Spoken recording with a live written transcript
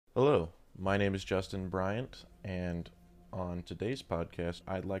Hello, my name is Justin Bryant, and on today's podcast,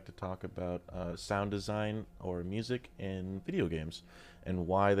 I'd like to talk about sound design or music in video games and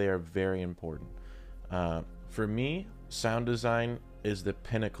why they are very important. For me, sound design is the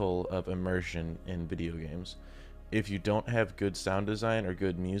pinnacle of immersion in video games. If you don't have good sound design or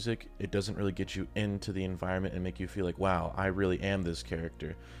good music, it doesn't really get you into the environment and make you feel like, wow, I really am this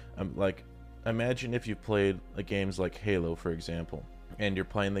character. Like, imagine if you played games like Halo, for example, and you're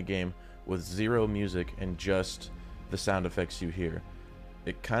playing the game with zero music and just the sound effects you hear.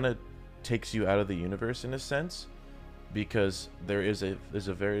 It kind of takes you out of the universe in a sense because there's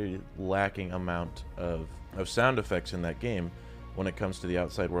a very lacking amount of sound effects in that game when it comes to the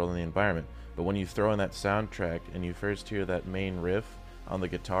outside world and the environment. But when you throw in that soundtrack and you first hear that main riff on the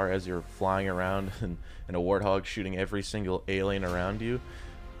guitar as you're flying around and a warthog shooting every single alien around you,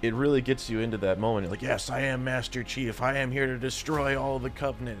 it really gets you into that moment. You're like, yes, I am Master Chief. I am here to destroy all of the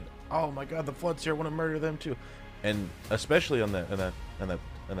Covenant. Oh my God, the Flood's here. I want to murder them too. And especially on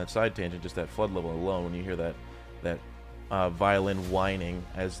that side tangent, just that Flood level alone, when you hear that violin whining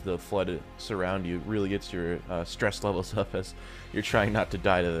as the Flood surround you, really gets your stress levels up as you're trying not to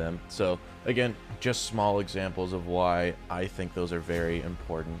die to them. So again, just small examples of why I think those are very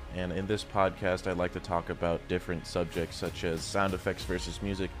important. And in this podcast, I'd like to talk about different subjects such as sound effects versus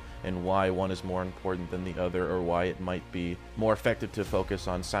music and why one is more important than the other, or why it might be more effective to focus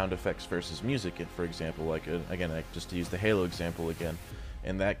on sound effects versus music. For example, just to use the Halo example again,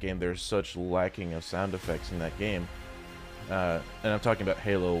 in that game, there's such lacking of sound effects in that game, and I'm talking about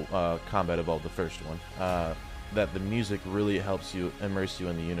Halo Combat Evolved, the first one, that the music really helps you immerse you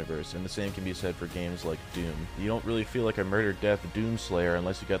in the universe. And the same can be said for games like Doom. You don't really feel like a murder death Doom Slayer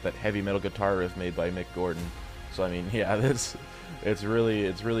unless you got that heavy metal guitar riff made by Mick Gordon. So I mean, yeah, it's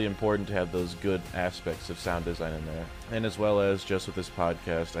really important to have those good aspects of sound design in there. And as well as just with this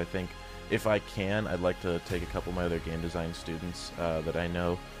podcast, I think if I can, I'd like to take a couple of my other game design students that I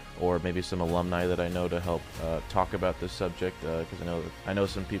know, or maybe some alumni that I know, to help talk about this subject, because I know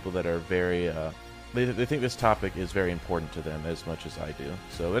some people that are very they think this topic is very important to them as much as I do.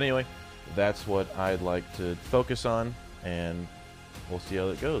 So anyway, that's what I'd like to focus on, and we'll see how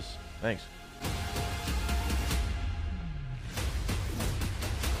it goes. Thanks.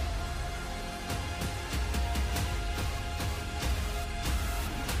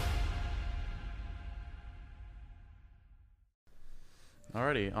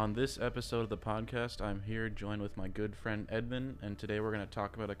 Alrighty, on this episode of the podcast, I'm here joined with my good friend Edmund, and today we're going to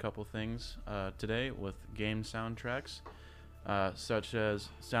talk about a couple things today with game soundtracks, such as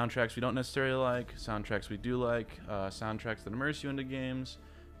soundtracks we don't necessarily like, soundtracks we do like, soundtracks that immerse you into games,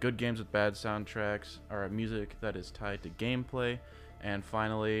 good games with bad soundtracks, or music that is tied to gameplay, and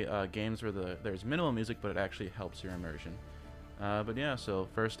finally, games where there's minimal music but it actually helps your immersion. But yeah, so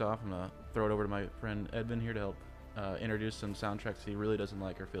first off, I'm going to throw it over to my friend Edmund here to help introduce some soundtracks he really doesn't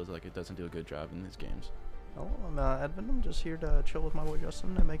like or feels like it doesn't do a good job in his games. Hello, I'm Edmund. I'm just here to chill with my boy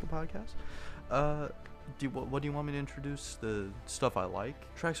Justin and make a podcast. What do you want me to introduce? The stuff I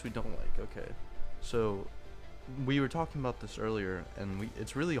like? Tracks we don't like. Okay. So, we were talking about this earlier, and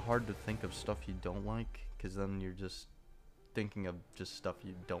it's really hard to think of stuff you don't like, because then you're just thinking of just stuff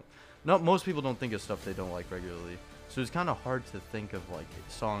you don't. No, most people don't think of stuff they don't like regularly. So it's kind of hard to think of like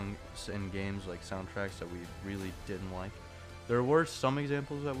songs and games like soundtracks that we really didn't like. There were some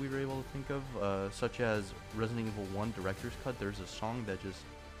examples that we were able to think of, such as Resident Evil 1 Director's Cut. There's a song that just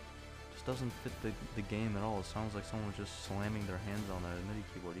doesn't fit the game at all. It sounds like someone was just slamming their hands on a MIDI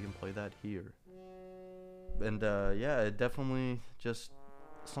keyboard. You can play that here. And yeah, it definitely just,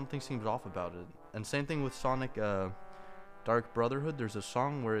 something seems off about it. And same thing with Sonic Dark Brotherhood. There's a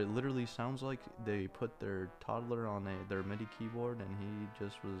song where it literally sounds like they put their toddler on their MIDI keyboard, and he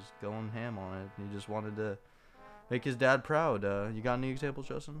just was going ham on it. He just wanted to make his dad proud. You got any examples,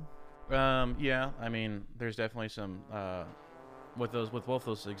 Justin? Yeah, I mean, there's definitely some with both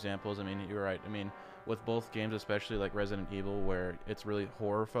those examples. I mean, you're right. I mean, with both games, especially like Resident Evil, where it's really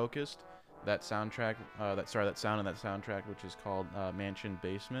horror focused, that soundtrack, that sound in that soundtrack, which is called Mansion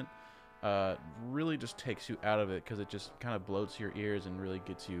Basement, really just takes you out of it because it just kind of bloats your ears and really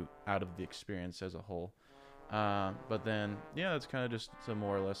gets you out of the experience as a whole. But then, yeah, that's kind of just some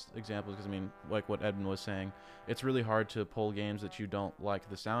more or less examples. Because I mean, like what Edmund was saying, it's really hard to pull games that you don't like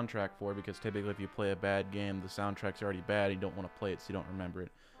the soundtrack for, because typically if you play a bad game, the soundtrack's already bad. You don't want to play it, so you don't remember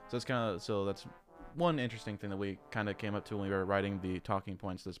it. So that's one interesting thing that we kind of came up to when we were writing the talking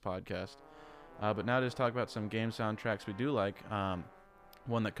points of this podcast. But now to just talk about some game soundtracks we do like.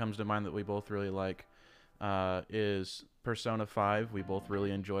 One that comes to mind that we both really like is Persona 5. We both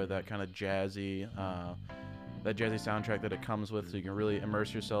really enjoy that kind of jazzy, that jazzy soundtrack that it comes with, so you can really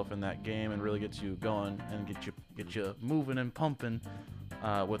immerse yourself in that game and really get you going and get you moving and pumping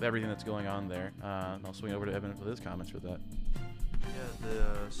with everything that's going on there. And I'll swing over to Evan with his comments for that. Yeah,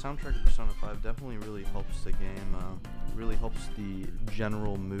 the soundtrack of Persona 5 definitely really helps the game. Really helps the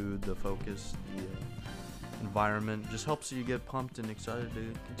general mood, the focus, the environment. Just helps you get pumped and excited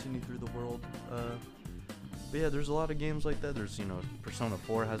to continue through the world. But yeah, there's a lot of games like that. There's, Persona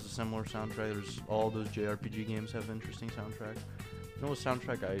 4 has a similar soundtrack. There's all those JRPG games have interesting soundtracks. You know what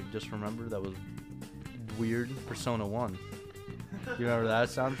soundtrack I just remembered that was weird? Persona 1. You remember that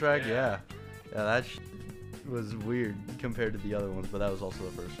soundtrack? Yeah, that was weird compared to the other ones, but that was also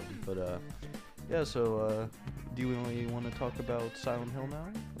the first one. But yeah, so do you really want to talk about Silent Hill now?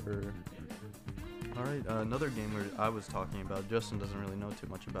 Or alright, another game where I was talking about, Justin doesn't really know too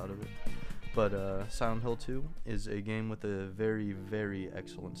much about it, but Silent Hill 2 is a game with a very, very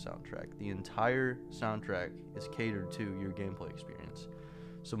excellent soundtrack. The entire soundtrack is catered to your gameplay experience.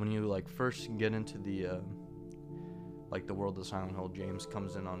 So when you first get into the world of Silent Hill, James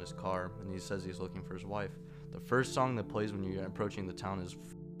comes in on his car and he says he's looking for his wife. The first song that plays when you're approaching the town is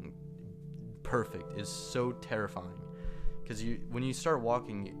perfect. It's so terrifying because when you start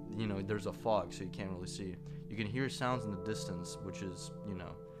walking, there's a fog, so you can't really see. You can hear sounds in the distance, which is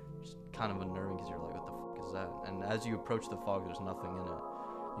just kind of unnerving because you're like, what the fuck is that? And as you approach the fog, there's nothing in it.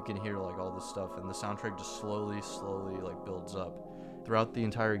 You can hear all this stuff, and the soundtrack just slowly builds up. Throughout the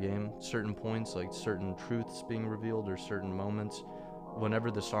entire game, certain points, certain truths being revealed or certain moments,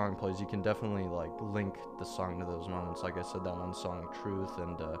 whenever the song plays, you can definitely link the song to those moments. Like I said, that one song, Truth,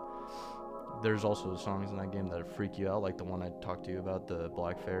 and there's also songs in that game that freak you out, like the one I talked to you about, the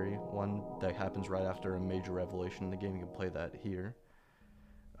Black Fairy one that happens right after a major revelation in the game. You can play that here.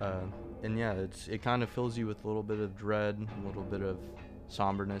 And yeah, it kind of fills you with a little bit of dread, a little bit of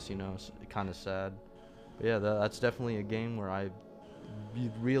somberness, kind of sad. But yeah, that's definitely a game where I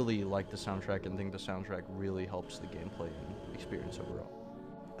really like the soundtrack and think the soundtrack really helps the gameplay and experience overall.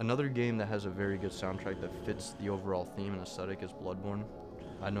 Another game that has a very good soundtrack that fits the overall theme and aesthetic is Bloodborne.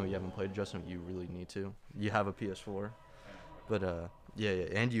 I know you haven't played it, Justin, but you really need to. You have a PS4, but yeah,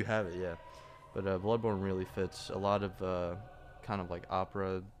 and you have it, yeah. But Bloodborne really fits a lot of kind of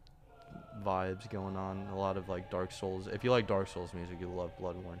opera vibes going on, a lot of Dark Souls. If you like Dark Souls music, you'll love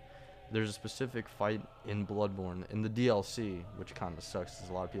Bloodborne. There's a specific fight in Bloodborne in the DLC, which kind of sucks because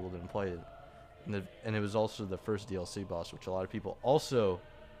a lot of people didn't play it. And it was also the first DLC boss, which a lot of people also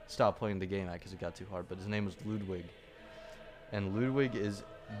stopped playing the game at because it got too hard. But his name was Ludwig. And Ludwig is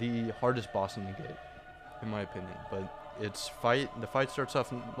the hardest boss in the game, in my opinion. But the fight starts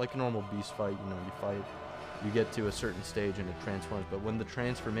off like a normal beast fight. You fight, you get to a certain stage and it transforms. But when the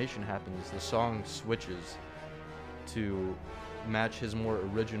transformation happens, the song switches to match his more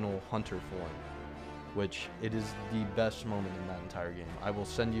original hunter form, which it is the best moment in that entire game. I will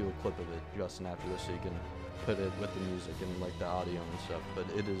send you a clip of it, Justin, after this, so you can put it with the music and the audio and stuff. But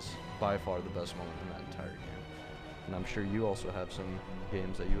it is by far the best moment in that entire game. And I'm sure you also have some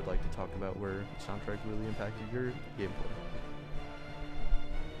games that you would like to talk about where the soundtrack really impacted your gameplay.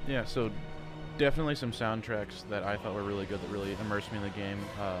 Yeah, so definitely some soundtracks that I thought were really good, that really immersed me in the game.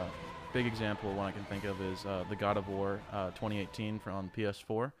 Big example, one I can think of is the God of War 2018 on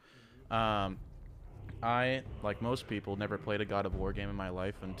PS4. I, like most people, never played a God of War game in my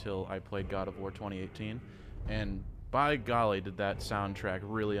life until I played God of War 2018. And by golly, did that soundtrack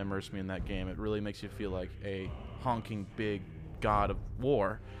really immerse me in that game. It really makes you feel like a honking big God of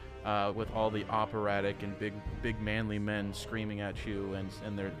War with all the operatic and big manly men screaming at you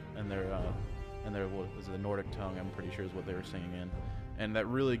and their what was it, the Nordic tongue, I'm pretty sure is what they were singing in. And that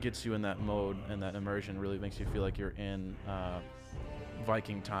really gets you in that mode, and that immersion really makes you feel like you're in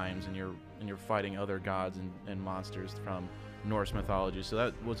Viking times, and you're fighting other gods and monsters from Norse mythology. So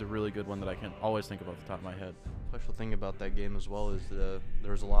that was a really good one that I can always think of off the top of my head. Special thing about that game as well is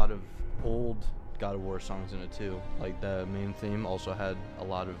there's a lot of old God of War songs in it too. Like the main theme also had a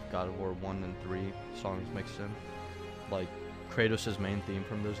lot of God of War 1 and 3 songs mixed in. Like Kratos' main theme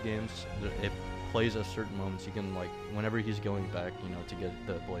from those games, it plays at certain moments. You can whenever he's going back, to get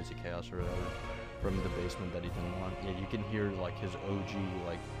the Blades of Chaos or whatever from the basement that he didn't want. Yeah, you can hear his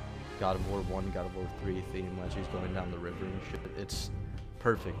OG God of War 1, God of War 3 theme as he's going down the river and shit. It's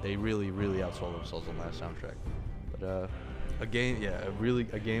perfect. They really, really outsold themselves on that soundtrack. But a game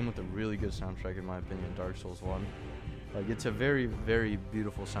with a really good soundtrack in my opinion, Dark Souls 1. It's a very, very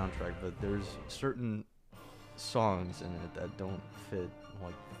beautiful soundtrack, but there's certain songs in it that don't fit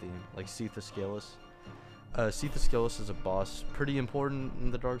the theme, like Sitha Scalus. Sitha Scalus is a boss, pretty important in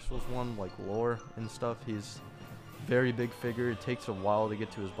the Dark Souls 1, lore and stuff. He's very big figure. It takes a while to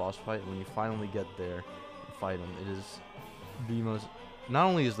get to his boss fight, and when you finally get there, it fight him, it is the most. Not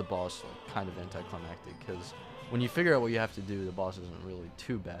only is the boss like kind of anticlimactic, because when you figure out what you have to do, the boss isn't really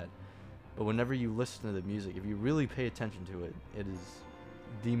too bad. But whenever you listen to the music, if you really pay attention to it, it is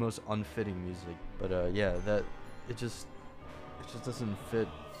the most unfitting music. But yeah, that it just doesn't fit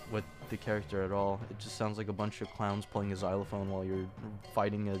with the character at all. It just sounds like a bunch of clowns playing a xylophone while you're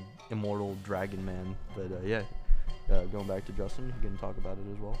fighting a immortal dragon man. But yeah, going back to Justin, you can talk about it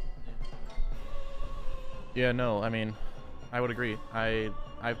as well. Yeah, no, I mean, I would agree.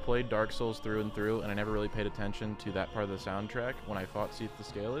 I've played Dark Souls through and through, and I never really paid attention to that part of the soundtrack when I fought Seath the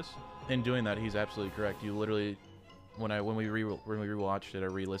Scaleless. In doing that, he's absolutely correct. You literally, when we rewatched it or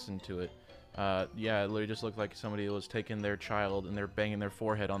re-listened to it, yeah, it literally just looked like somebody was taking their child and they're banging their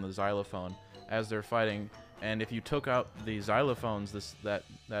forehead on the xylophone as they're fighting. And if you took out the xylophones,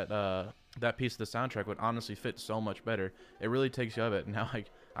 that piece of the soundtrack would honestly fit so much better. It really takes you out of it. Now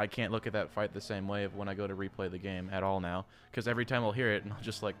I can't look at that fight the same way when I go to replay the game at all now, because every time I'll hear it and I'll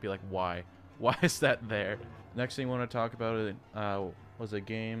just like be like, why is that there? Next thing I want to talk about was a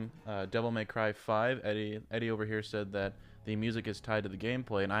game, Devil May Cry 5. Eddie over here said that the music is tied to the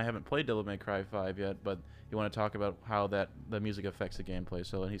gameplay, and I haven't played Devil May Cry 5 yet, but you want to talk about how the music affects the gameplay,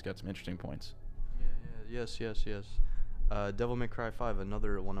 so he's got some interesting points. Yes. Devil May Cry 5,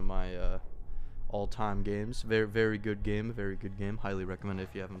 another one of my all-time games. Very good game. Highly recommend it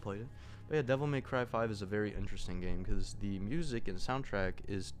if you haven't played it. But yeah, Devil May Cry 5 is a very interesting game because the music and soundtrack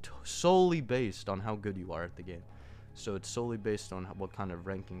is solely based on how good you are at the game. So it's solely based on what kind of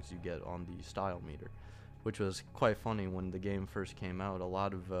rankings you get on the style meter, which was quite funny when the game first came out. A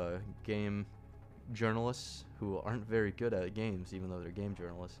lot of game journalists who aren't very good at games, even though they're game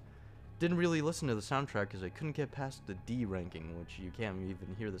journalists, didn't really listen to the soundtrack because they couldn't get past the D ranking, which you can't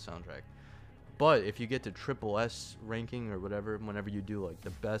even hear the soundtrack. But if you get to triple S ranking or whatever, whenever you do like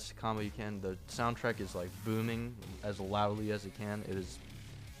the best combo you can, the soundtrack is like booming as loudly as it can. It is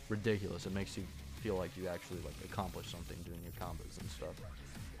ridiculous. It makes you feel like you actually like accomplished something doing your combos and stuff.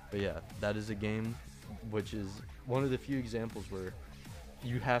 But yeah, that is a game which is one of the few examples where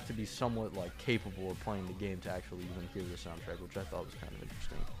you have to be somewhat like capable of playing the game to actually even hear the soundtrack, which I thought was kind of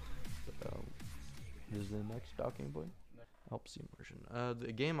interesting. But, is the next talking point? Helps the immersion.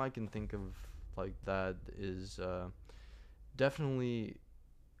 The game I can think of like that is definitely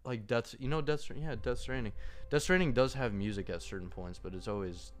like Death Stranding. Death Stranding does have music at certain points, but it's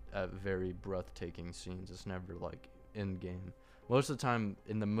always at very breathtaking scenes. It's never like in game. Most of the time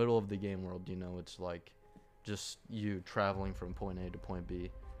in the middle of the game world, it's like just you traveling from point A to point B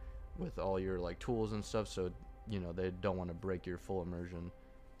with all your like tools and stuff, so they don't want to break your full immersion.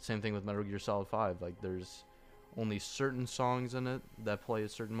 Same thing with Metal Gear Solid 5. Like there's only certain songs in it that play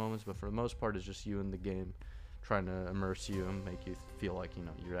at certain moments, but for the most part it's just you in the game trying to immerse you and make you feel like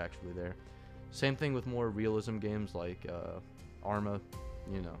you're actually there. Same thing with more realism games like Arma.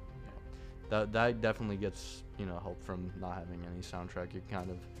 That definitely gets help from not having any soundtrack. You kind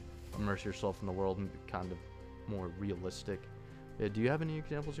of immerse yourself in the world and be kind of more realistic. Do you have any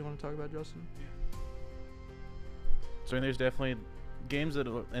examples you want to talk about, Justin? So there's definitely games that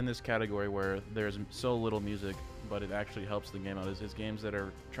are in this category where there's so little music, but it actually helps the game out. Is games that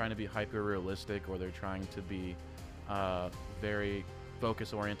are trying to be hyper realistic, or they're trying to be very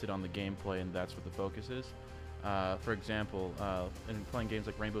focus oriented on the gameplay, and that's what the focus is. For example, in playing games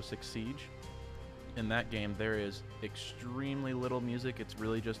like Rainbow Six Siege, in that game there is extremely little music. It's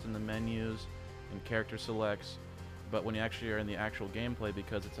really just in the menus and character selects. But when you actually are in the actual gameplay,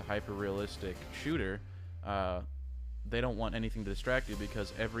 because it's a hyper realistic shooter, they don't want anything to distract you,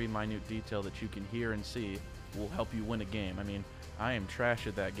 because every minute detail that you can hear and see will help you win a game. I mean, I am trash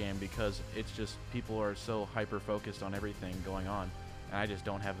at that game because it's just people are so hyper focused on everything going on, and I just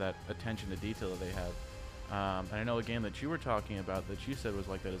don't have that attention to detail that they have. And I know a game that you were talking about that you said was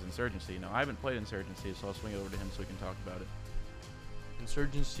like that is Insurgency. Now, I haven't played Insurgency, so I'll swing it over to him so we can talk about it.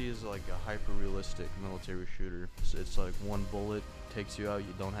 Insurgency is like a hyper-realistic military shooter. It's like one bullet takes you out.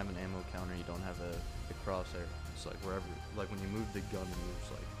 You don't have an ammo counter. You don't have a crosshair. It's like wherever, like when you move the gun, it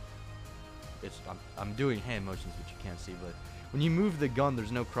moves like. I'm doing hand motions, which you can't see, but when you move the gun,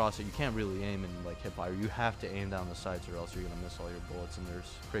 there's no crosshair. You can't really aim and like hip fire. You have to aim down the sights, or else you're gonna miss all your bullets, and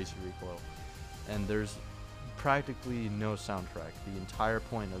there's crazy recoil. And there's practically no soundtrack. The entire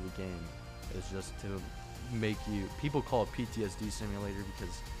point of the game is just to make you, people call it PTSD simulator,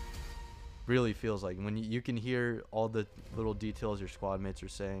 because really feels like when you can hear all the little details your squad mates are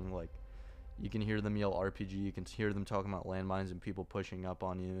saying. Like you can hear them yell RPG, you can hear them talking about landmines and people pushing up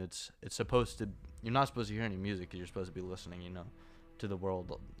on you. It's supposed to, you're not supposed to hear any music because you're supposed to be listening to the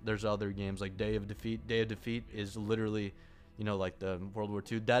world. There's other games like Day of Defeat. Day of Defeat is literally like the World War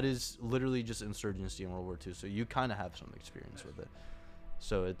II. That is literally just insurgency in World War II. So you kind of have some experience with it.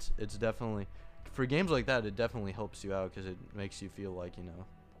 So it's definitely, for games like that, it definitely helps you out because it makes you feel like,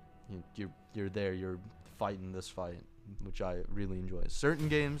 you're there, you're fighting this fight, which I really enjoy. Certain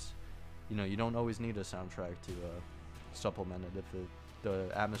games, you don't always need a soundtrack to supplement it if the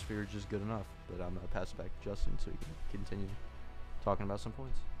atmosphere is just good enough. But I'm going to pass it back to Justin so he can continue talking about some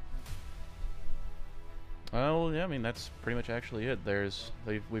points. Well, yeah, I mean, that's pretty much actually it.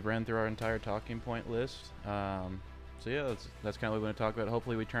 We've ran through our entire talking point list. So yeah, that's kind of what we want to talk about.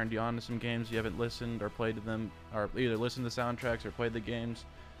 Hopefully we turned you on to some games you haven't listened or played to them, or either listened to soundtracks or played the games,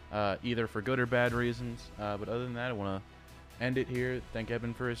 either for good or bad reasons. But other than that, I want to end it here. Thank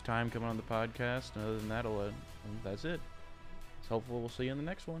Eben for his time coming on the podcast. And other than that, that's it. So hopefully we'll see you in the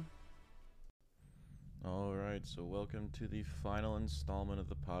next one. All right, so welcome to the final installment of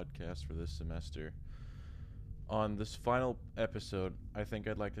the podcast for this semester. On this final episode, I think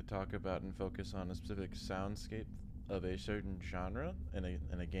I'd like to talk about and focus on a specific soundscape of a certain genre in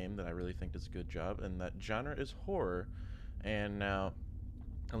a game that I really think does a good job, and that genre is horror. And now,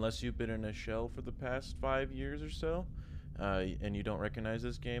 unless you've been in a shell for the past 5 years or so, and you don't recognize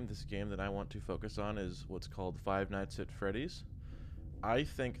this game that I want to focus on is what's called Five Nights at Freddy's. I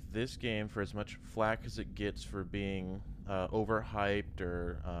think this game, for as much flack as it gets for being overhyped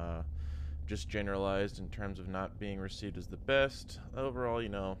or just generalized in terms of not being received as the best, overall,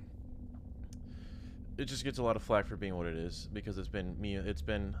 it just gets a lot of flack for being what it is because it's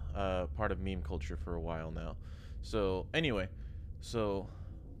been part of meme culture for a while now. So anyway,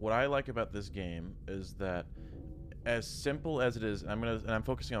 what I like about this game is that, as simple as it is, I'm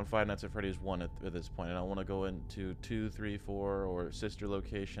focusing on Five Nights at Freddy's 1 at this point, and I want to go into 2, 3, 4, or Sister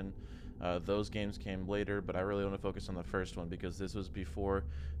Location. Those games came later, but I really want to focus on the first one because this was before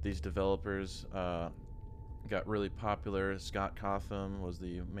these developers got really popular. Scott Cawthon was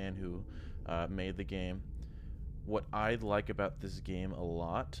the man who made the game. What I like about this game a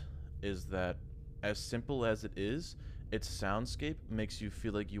lot is that, as simple as it is, its soundscape makes you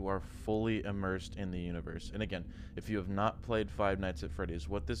feel like you are fully immersed in the universe. And again, if you have not played Five Nights at Freddy's,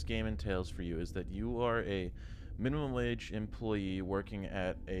 what this game entails for you is that you are a minimum wage employee working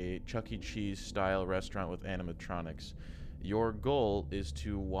at a Chuck E. Cheese style restaurant with animatronics. Your goal is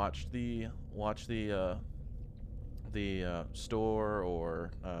to watch the store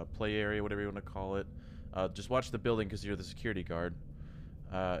or play area, whatever you want to call it. Just watch the building because you're the security guard,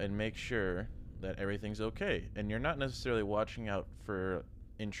 and make sure that everything's okay. And you're not necessarily watching out for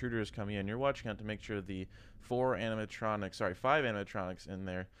intruders coming in. You're watching out to make sure the 5 animatronics in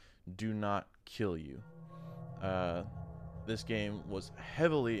there do not kill you. This game was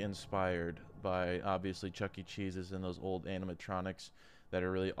heavily inspired by, obviously, Chuck E. Cheese's and those old animatronics that are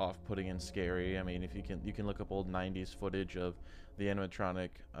really off-putting and scary. I mean, if you can look up old 90s footage of the animatronic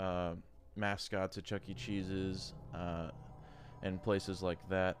mascots at Chuck E. Cheese's and places like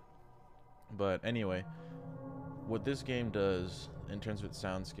that. But anyway, what this game does in terms of its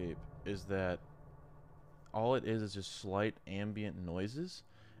soundscape is that all it is just slight ambient noises,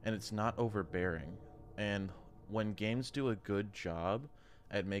 and it's not overbearing. And when games do a good job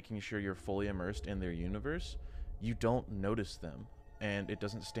at making sure you're fully immersed in their universe, you don't notice them, and it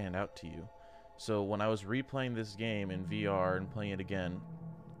doesn't stand out to you. So when I was replaying this game in VR and playing it again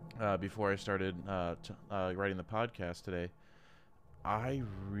before I started writing the podcast today, I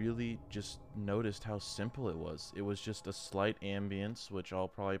really just noticed how simple it was. It was just a slight ambience, which I'll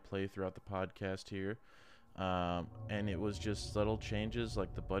probably play throughout the podcast here. And it was just subtle changes,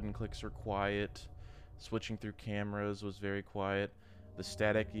 like the button clicks were quiet, switching through cameras was very quiet. The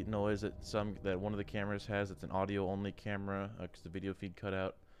static noise that one of the cameras has, it's an audio-only camera because the video feed cut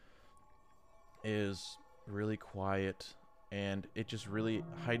out, is really quiet. And it just really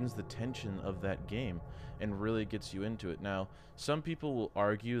heightens the tension of that game and really gets you into it. Now, some people will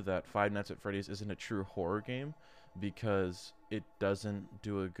argue that Five Nights at Freddy's isn't a true horror game because it doesn't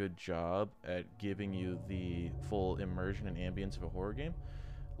do a good job at giving you the full immersion and ambience of a horror game.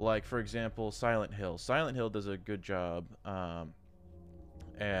 Like, for example, Silent Hill. Silent Hill does a good job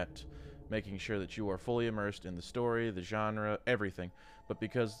at making sure that you are fully immersed in the story, the genre, everything. But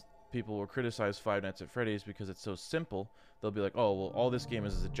because people will criticize Five Nights at Freddy's because it's so simple, they'll be like, oh, well, all this game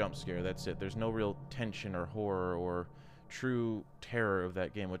is a jump scare, that's it. There's no real tension or horror or true terror of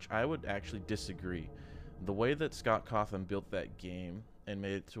that game, which I would actually disagree. The way that Scott Cawthon built that game and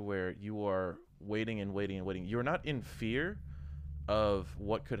made it to where you are waiting and waiting and waiting, you're not in fear of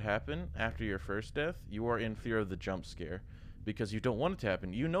what could happen after your first death. You are in fear of the jump scare because you don't want it to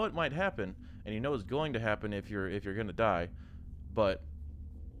happen. You know it might happen, and you know it's going to happen if you're going to die, but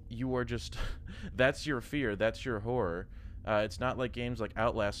you are just that's your fear, that's your horror. It's not like games like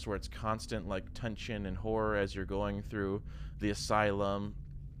Outlast where it's constant like tension and horror as you're going through the asylum,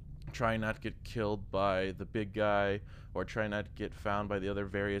 trying not to get killed by the big guy or trying not to get found by the other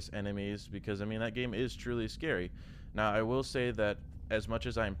various enemies, because I mean that game is truly scary. Now I will say that as much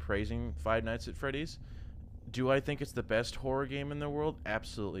as I'm praising Five Nights at Freddy's, do I think it's the best horror game in the world?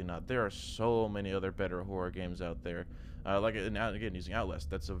 Absolutely not. There are so many other better horror games out there. Again, using Outlast,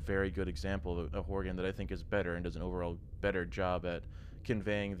 that's a very good example of a horror game that I think is better and does an overall better job at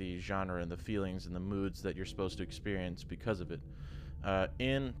conveying the genre and the feelings and the moods that you're supposed to experience because of it.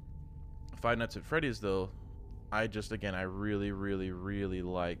 In Five Nights at Freddy's, though, I really, really, really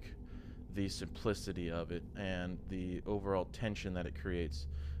like the simplicity of it and the overall tension that it creates.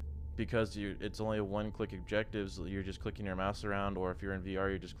 Because it's only a one-click objectives, you're just clicking your mouse around, or if you're in VR,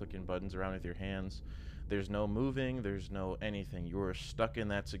 you're just clicking buttons around with your hands. There's no moving, there's no anything. You're stuck in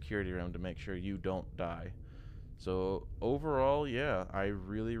that security room to make sure you don't die. So overall, yeah, I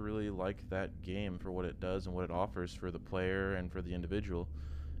really, really like that game for what it does and what it offers for the player and for the individual.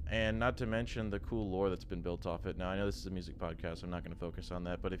 And not to mention the cool lore that's been built off it. Now, I know this is a music podcast, so I'm not going to focus on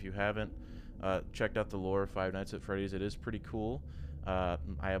that, but if you haven't checked out the lore of Five Nights at Freddy's, it is pretty cool. I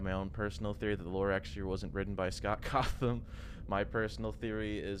have my own personal theory that the lore actually wasn't written by Scott Cawthon. My personal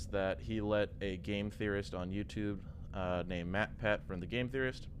theory is that he let a game theorist on YouTube named MatPat from The Game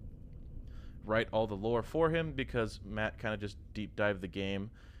Theorist write all the lore for him, because Matt kind of just deep dived the game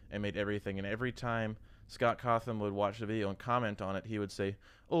and made everything. And every time Scott Cawthon would watch the video and comment on it, he would say,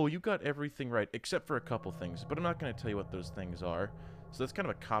 "Oh, you got everything right except for a couple things, but I'm not going to tell you what those things are." So that's kind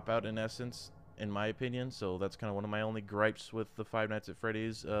of a cop-out in essence, in my opinion. So that's kind of one of my only gripes with the Five Nights at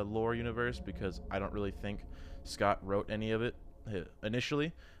Freddy's lore universe, because I don't really think Scott wrote any of it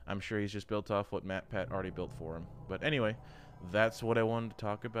initially. I'm sure he's just built off what MatPat already built for him. But anyway, that's what I wanted to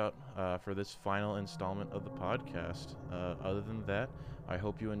talk about for this final installment of the podcast. Other than that, I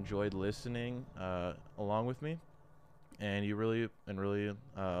hope you enjoyed listening along with me, and you really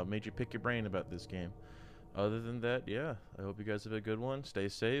made you pick your brain about this game. Other than that, yeah, I hope you guys have a good one. Stay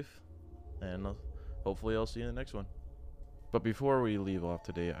safe, and hopefully I'll see you in the next one. But before we leave off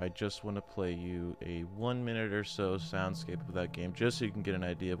today, I just want to play you a 1 minute or so soundscape of that game, just so you can get an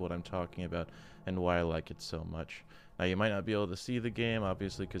idea of what I'm talking about and why I like it so much. Now, you might not be able to see the game,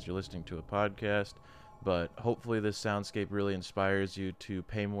 obviously, because you're listening to a podcast, but hopefully this soundscape really inspires you to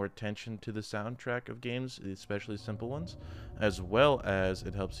pay more attention to the soundtrack of games, especially simple ones, as well as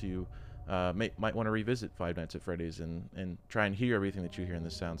it helps you might want to revisit Five Nights at Freddy's and try and hear everything that you hear in the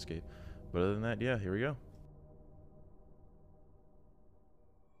soundscape. But other than that, yeah, here we go.